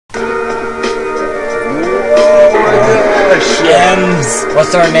shit. M's.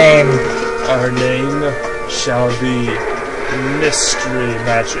 What's our name? Our name shall be Mystery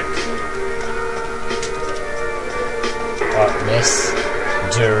Magic. What?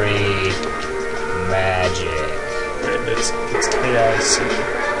 Mystery Magic. Wait, it's KIC.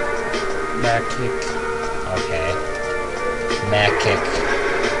 Magic. Okay. Magic.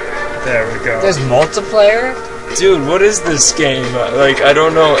 There we go. There's multiplayer? Dude, what is this game? Like, I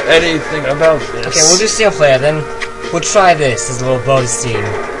don't know anything about this. Okay, we'll do single player then. We'll try this as a little bonus scene.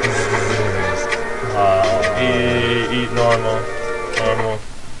 Eat normal. Normal.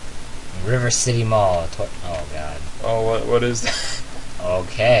 River City Mall. Oh god. Oh, what is that?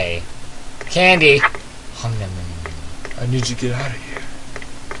 Okay. Candy. I need you to get out of here.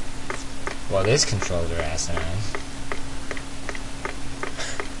 Well, this controls are asinine.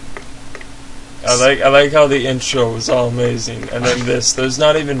 I like how the intro was all amazing, and then this. There's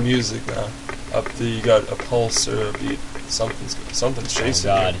not even music now. Up there, you got a pulse or a beat. Something's chasing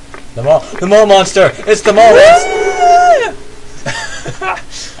Oh god. you. The mall monster! It's the mall monster!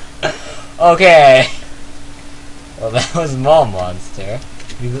 Okay. Well, that was Mall Monster.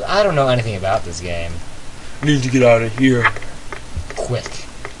 I don't know anything about this game. Need to get out of here. Quick.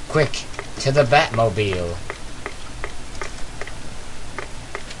 Quick. To the Batmobile.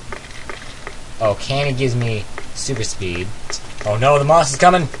 Oh, Candy gives me super speed. Oh no, the monster's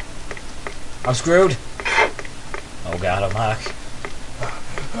coming! I'm screwed! Oh god, I'm back.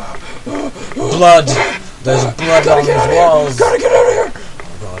 Blood! There's blood on these walls! Gotta get out of here!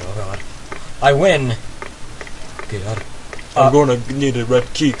 Oh god. I win! Get out. I'm gonna need a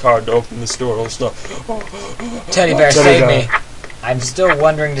red key card to open this door. Teddy Bear, save me! I'm still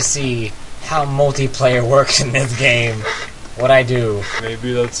wondering to see how multiplayer works in this game. What I do.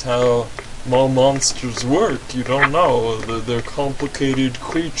 Maybe that's how mall monsters work. You don't know. They're complicated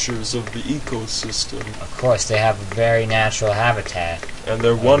creatures of the ecosystem. Of course, they have a very natural habitat. And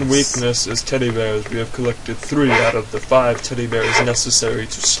their one weakness is teddy bears. We have collected 3 out of the 5 teddy bears necessary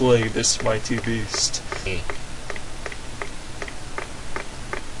to slay this mighty beast.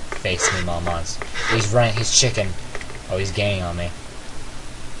 Face me, Mall Monster. He's running, he's chicken. Oh, he's gaining on me.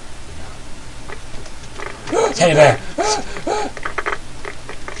 Teddy bear!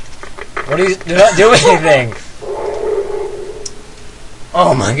 What are you? Do not do anything!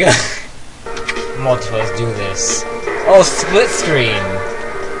 Oh my god. Multiplayers do this. Oh, split screen!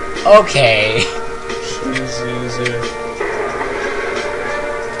 Okay. Easy.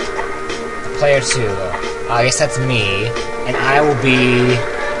 Player 2. I guess that's me. And I will be...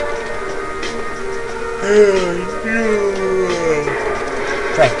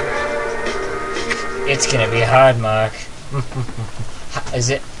 Frick. It's gonna be hard, Mark. Is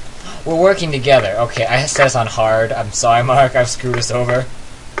it? We're working together. Okay, I set us on hard. I'm sorry, Mark. I've screwed us over.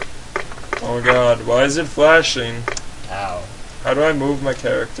 Oh god, why is it flashing? Ow. How do I move my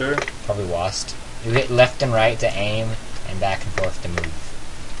character? Probably lost. You hit left and right to aim, and back and forth to move.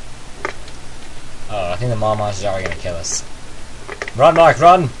 Oh, I think the mall monsters are gonna kill us. Run, Mark,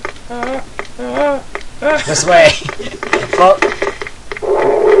 run! This way!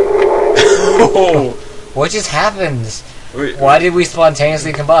 Oh! What just happened? Wait, Why did we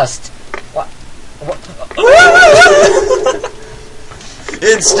spontaneously combust? What?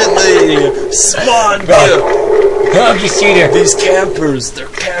 Instantly! Spawn! Oh, you cheater! These campers, they're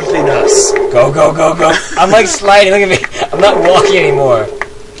camping us! Go! I'm like sliding, look at me! I'm not walking anymore!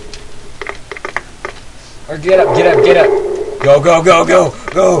 Or get up! Go!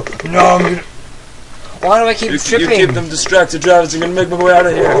 Go! No, I'm gonna... Why do I keep tripping? You keep them distracted, Travis. You're gonna make my way out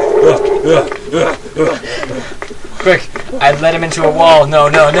of here. Quick! I led him into a wall. No.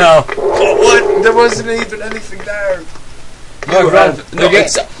 Oh, what? There wasn't even anything there.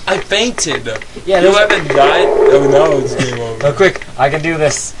 I fainted. Yeah, you haven't died? Oh, no, it's game over. No, quick! I can do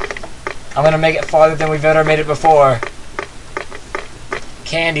this. I'm gonna make it farther than we've ever made it before.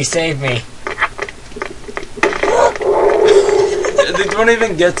 Candy, save me. They don't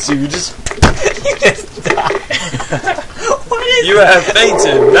even get to you. Just You just died. you have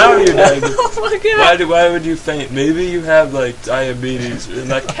fainted. Now you're dead. Oh my god. Why would you faint? Maybe you have like diabetes, and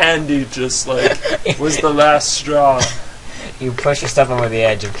that candy just like was the last straw. You push yourself over the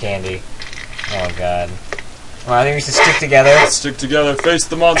edge of Candy. Oh god. Well, I think we should stick together. Stick together. Face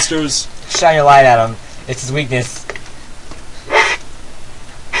the monsters. Shine your light at him. It's his weakness.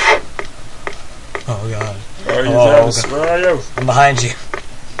 Oh god. Where are you, Travis? Where are you? I'm behind you.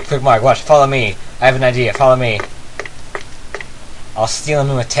 Quick, Mark, watch. Follow me. I have an idea. Follow me. I'll steal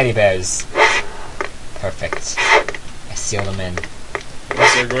him with teddy bears. Perfect. I sealed him in.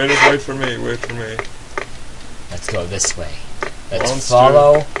 It's like, wait for me. Let's go this way. Let's Monster.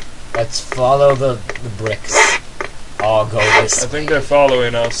 follow. Let's follow the bricks. all go this I think they're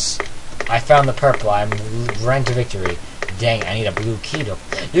following us. I found the purple. I'm running to victory. Dang, I need a blue key to...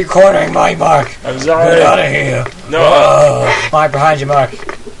 You're cornering my Mark! I'm sorry. Get out of here! No. Oh, Mark, behind you, Mark.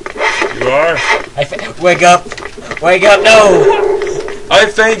 You are? Wake up! Wake up, no! I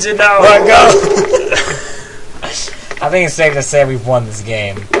fainted now! Wake up! I think it's safe to say we've won this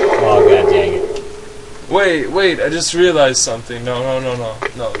game. Oh, god dang it. Wait, I just realized something. No.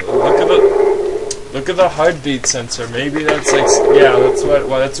 Look at the heartbeat sensor. Maybe that's like, yeah, that's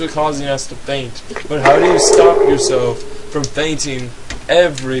what causing us to faint. But how do you stop yourself from fainting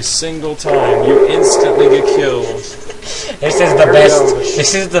every single time? You instantly get killed. This is the best.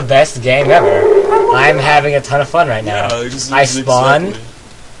 This is the best game ever. I'm having a ton of fun right now. Yeah, I spawn,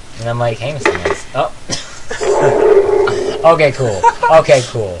 exactly. and I'm like, hey, Mr. Nice. Oh. Okay, cool. Okay,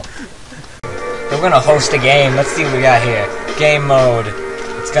 cool. We're gonna host a game. Let's see what we got here. Game mode.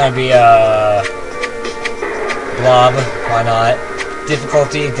 It's gonna be blob. Why not?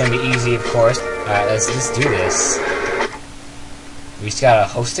 Difficulty is gonna be easy, of course. Alright, let's do this. We just gotta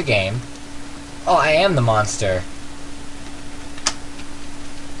host a game. Oh, I am the monster.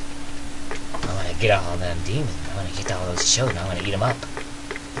 I'm gonna get all them demons. I'm gonna get all those children. I'm gonna eat them up.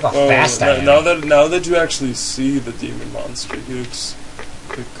 Look how fast I am. Now that you actually see the demon monster, he looks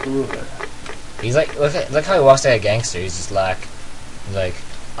a bit cooler. He's like, look how he walks like a gangster. He's just like,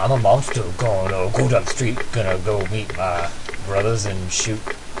 I'm a monster, gonna go down the street, gonna go meet my brothers and shoot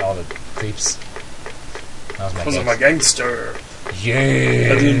all the creeps. Because I'm a gangster. Yeah.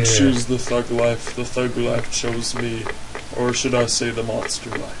 I didn't choose the thug life. The thug life chose me. Or should I say the monster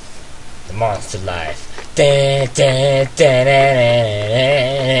life? The monster life. Okay,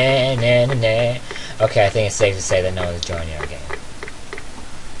 I think it's safe to say that no one's joining our game.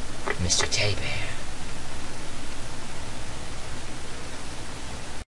 Mr. Teddy Bear.